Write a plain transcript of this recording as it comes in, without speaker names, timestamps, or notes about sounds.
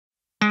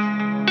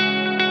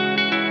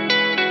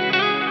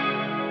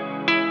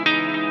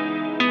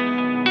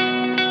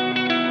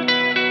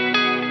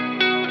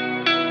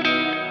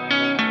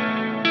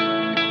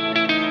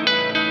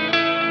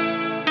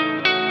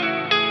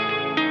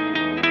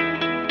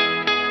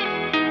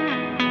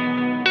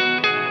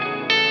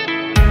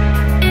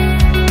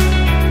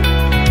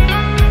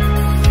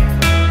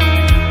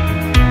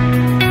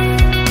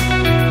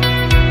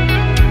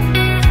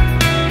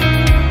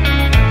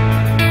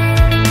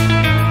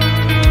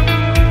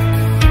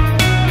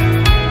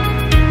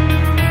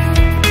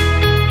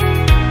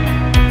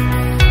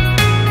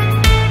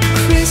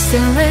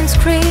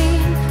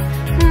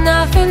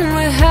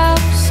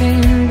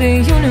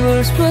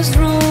was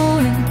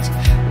ruined.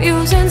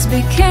 Musings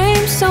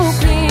became so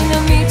clean.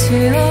 A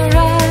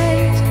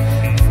meteorite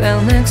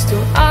fell next to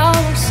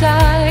our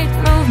side.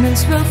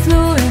 Movements were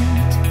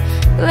fluent,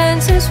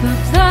 glances were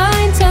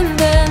blind. And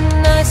then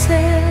I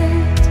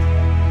said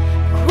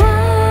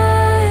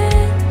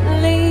quietly,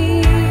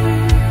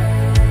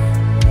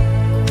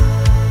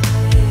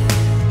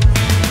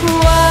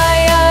 why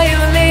are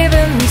you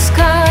leaving me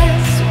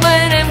scars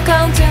when I'm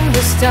counting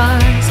the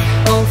stars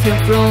of your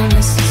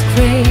promises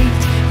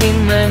craved in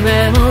my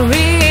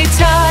memory?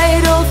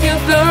 Tired of your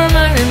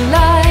permanent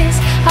lies,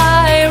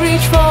 I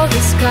reach for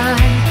the sky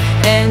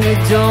and the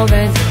door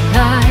that you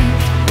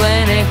light.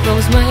 When I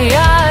close my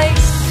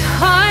eyes, the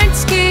heart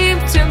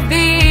skipped to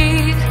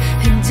beat,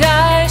 and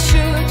I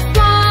should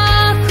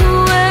walk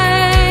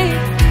away.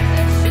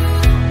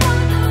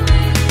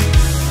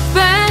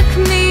 Back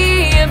me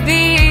a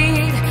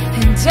beat,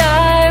 and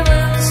I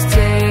will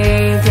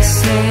stay the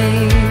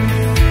same.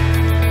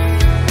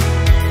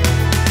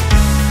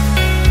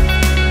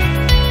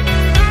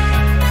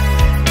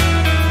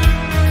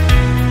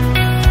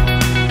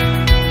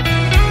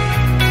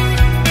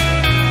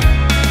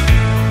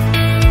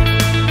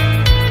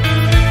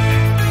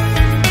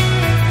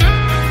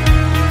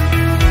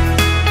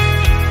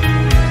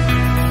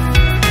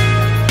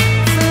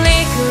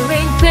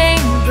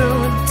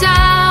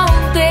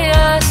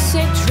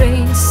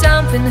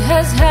 Something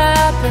has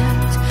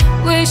happened,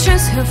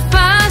 wishes have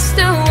passed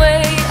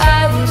away.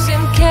 I was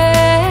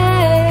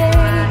encased,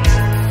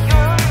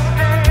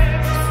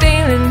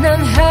 feeling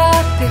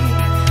unhappy,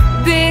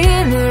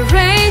 being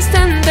erased.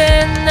 And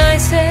then I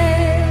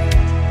said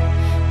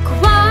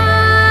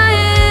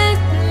quietly,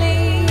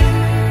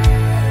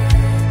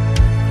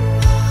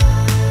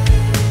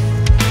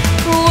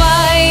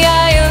 why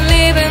are you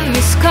leaving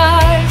me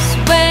scars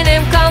when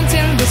I'm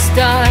counting the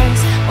stars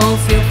of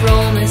your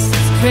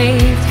promises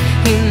craved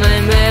in my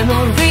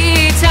memory?